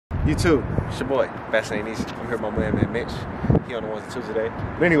You too. It's your boy, Bass Ain't Easy. I'm here with my man Mitch. He on the ones and twos today.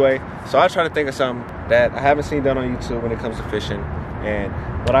 But anyway, so I try to think of something that I haven't seen done on YouTube when it comes to fishing. And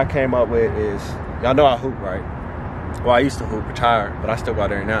what I came up with is, y'all know I hoop, right? Well, I used to hoop, retired, but I still go out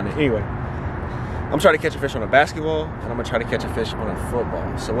there every now and then. Anyway, I'm trying to catch a fish on a basketball, and I'm gonna try to catch a fish on a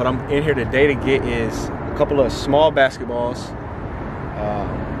football. So what I'm in here today to get is a couple of small basketballs,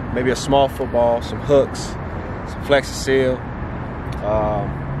 maybe a small football, some hooks, some Flexi Seal,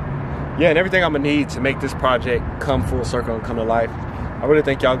 yeah, and everything I'm gonna need to make this project come full circle and come to life. I really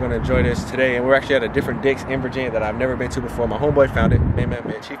think y'all gonna enjoy this today, and we're actually at a different Dick's in Virginia that I've never been to before. My homeboy found it, man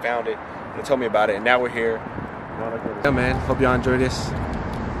Mitch, he found it, and told me about it, and now we're here. Yeah, man, hope y'all enjoy this.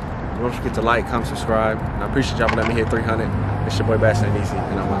 Don't forget to like, comment, subscribe, and I appreciate y'all for letting me hit 300. It's your boy Bass Ain't Easy,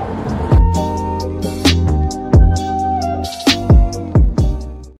 and I'm out.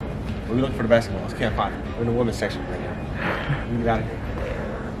 We're looking for the basketballs, can't find it. We're in the women's section right now. We get out of here.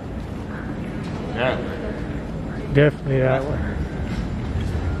 Yeah. Definitely that one.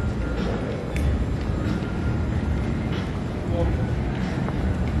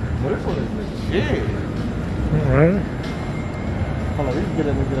 Well, this one is legit. Alright. Hold on, we can get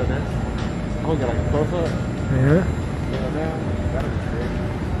in there. I'm gonna get like a close up. Yeah. Get it down. That'll be great.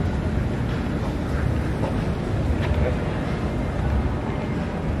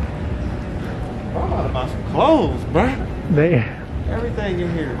 I'm about to buy some clothes, bro. Everything in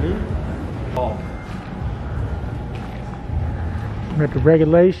here, dude. Oh. Got the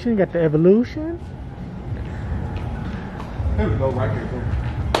regulation, got the evolution. Here we go, right here.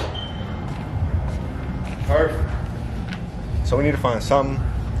 Perfect. So we need to find something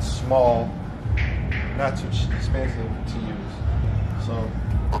small, not too expensive to use. So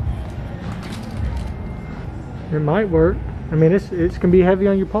It might work. I mean, it's gonna be heavy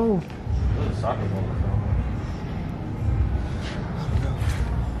on your pole. there's a soccer ball.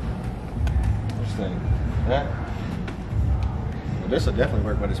 This thing, that. Well, this will definitely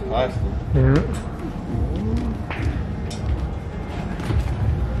work, but it's plastic. Yeah.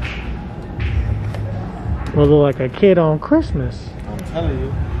 Well, look like a kid on Christmas. I'm telling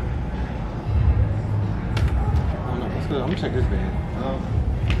you. Oh no, let's go. I'm gonna check this band. Oh,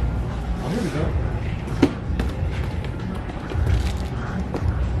 here we go.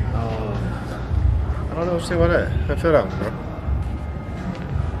 I don't know what to say about that. I feel that one, bro.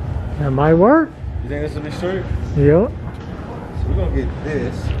 That might work. You think this will be straight? Yep. So we're gonna get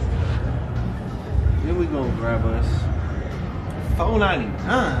this. Then we're gonna grab us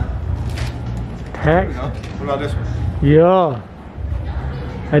 $4.99. There we go. What about this one? Yeah.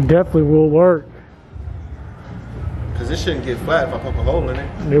 That definitely will work. Cause this shouldn't get flat if I poke a hole in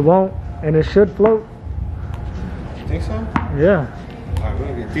it. It won't, and it should float. You think so? Yeah. Alright, we're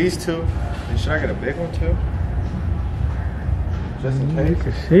gonna get these two. And should I get a big one too? Just in You case.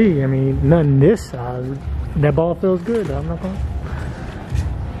 can see, I mean, nothing this size. That ball feels good, though. I'm not going.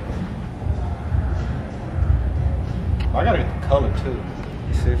 I gotta get the color too.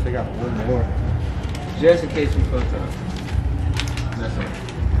 Let's see if they got one more. Just in case we fucked up. That's it.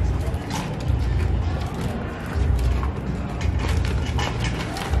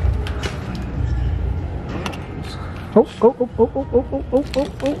 Oh, oh, oh, oh, oh, oh, oh, oh,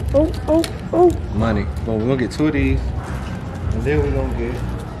 oh, oh, oh, oh. Money. Well, we're gonna get two of these. And then we're gonna get.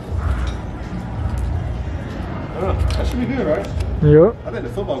 That should be good, right? Yep. I think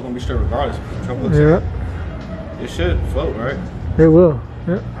the football's gonna be straight regardless. Yep. It should float, right? It will.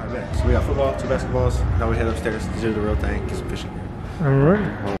 Yep. Alright, so we got football, two basketballs. Now we head upstairs to do the real thing, get some fishing. All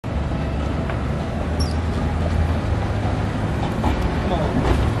right.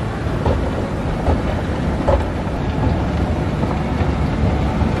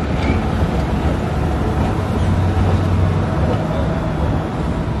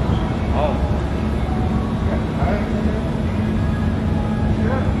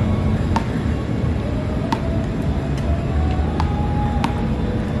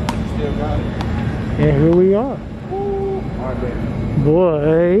 And here we are.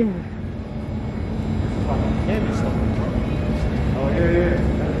 Boy. Oh, yeah.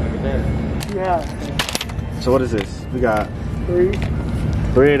 Yeah. So what is this? We got 3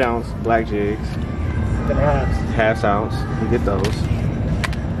 3/8 ounce black jigs, and halves. 1/2 ounce. We get those.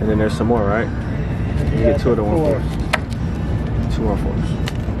 And then there's some more, right? You get 2 of the 1/4. 2 1/4.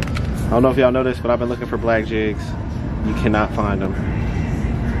 I don't know if y'all know this, but I've been looking for black jigs. You cannot find them.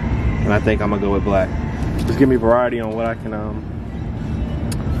 And I think I'm gonna go with black. Just give me variety on what I can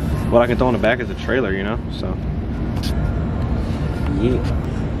throw in the back as a trailer, you know? So yeah.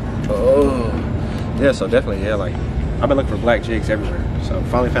 Oh yeah, so definitely, yeah, like I've been looking for black jigs everywhere. So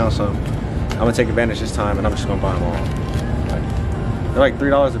finally found some. I'm gonna take advantage this time and I'm just gonna buy them all. Like, They're like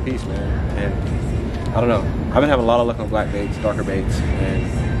 $3 a piece, man. And I don't know. I've been having a lot of luck on black baits, darker baits, and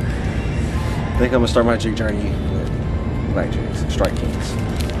I think I'm gonna start my jig journey with black jigs, Strike Kings.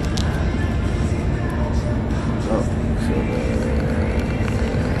 Oh, so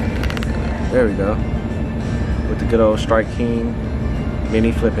there we go. With the good old Strike King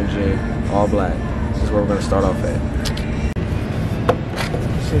mini flipping jig, all black. This is where we're gonna start off at.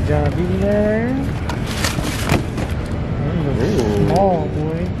 Sit down, baby there. Small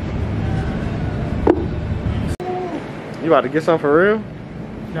boy. You about to get some for real?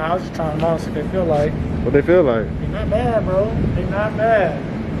 No, I was just trying them on, see what they feel like. What they feel like? They're not bad, bro. They're not bad.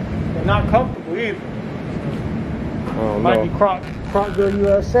 They're not comfortable either. Oh, Might no. be Crockville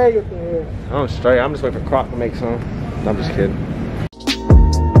USA up there. I'm straight. I'm just waiting for Croc to make some. I'm just kidding.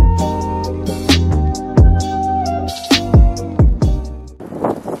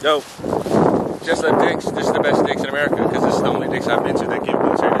 Yo, just left Dick's. This is the best Dick's in America because this is the only Dick's I've been to that give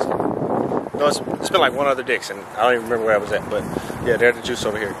military discount. No, it's been like one other Dick's, and I don't even remember where I was at, but yeah, they're the juice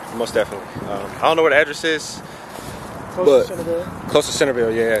over here, most definitely. I don't know where the address is, Close to Centerville. Close to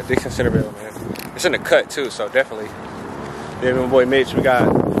Centerville, yeah, Dick's in Centerville, man. It's in the cut too, so definitely. Yeah, my boy Mitch, we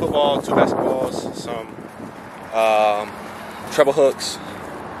got football, 2 basketballs, some treble hooks.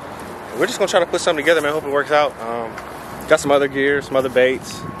 We're just gonna try to put something together, man. Hope it works out. Got some other gear, some other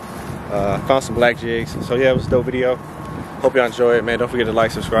baits. Found some black jigs. So yeah, it was a dope video. Hope y'all enjoy it, man. Don't forget to like,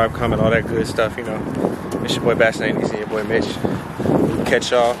 subscribe, comment, all that good stuff, you know. It's your boy Bass and your boy Mitch. We'll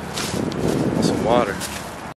catch y'all on some water.